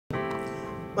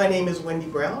My name is Wendy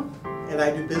Brown, and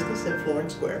I do business in Florin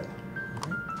Square.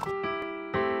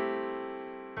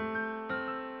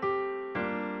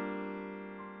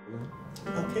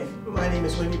 Okay, my name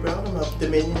is Wendy Brown. I'm of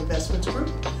Dominion Investments Group.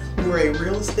 We're a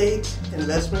real estate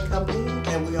investment company,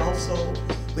 and we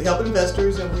help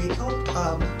investors, and we help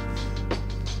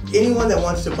anyone that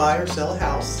wants to buy or sell a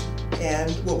house.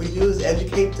 And what we do is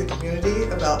educate the community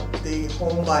about the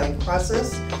home buying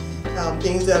process,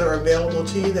 things that are available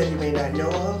to you that you may not know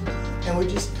of, and we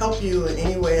just help you in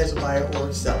any way as a buyer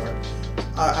or seller.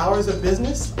 Our hours of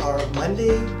business are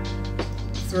Monday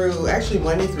through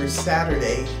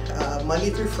Saturday.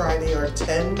 Monday through Friday are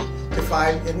 10 to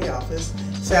 5 in the office.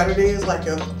 Saturday is like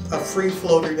a free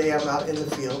floater day. I'm out in the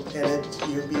field, and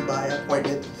you'll be by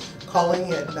appointment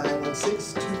calling at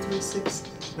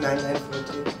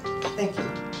 916-236-9942. Thank you.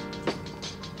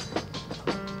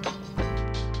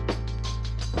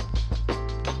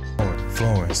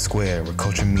 Florin Square, where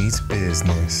culture meets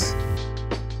business.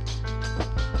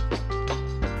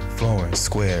 Florin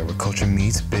Square, where culture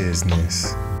meets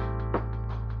business.